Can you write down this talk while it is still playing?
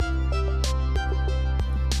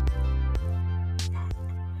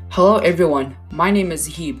Hello everyone, my name is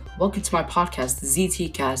Zahib. Welcome to my podcast,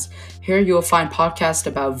 ZTcast. Here you will find podcasts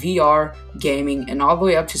about VR, gaming, and all the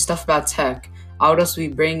way up to stuff about tech. I would also be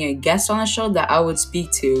bringing a guest on the show that I would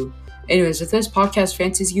speak to. Anyways, if this podcast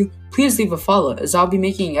fancies you, please leave a follow as I'll be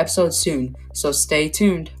making episodes soon, so stay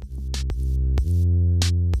tuned.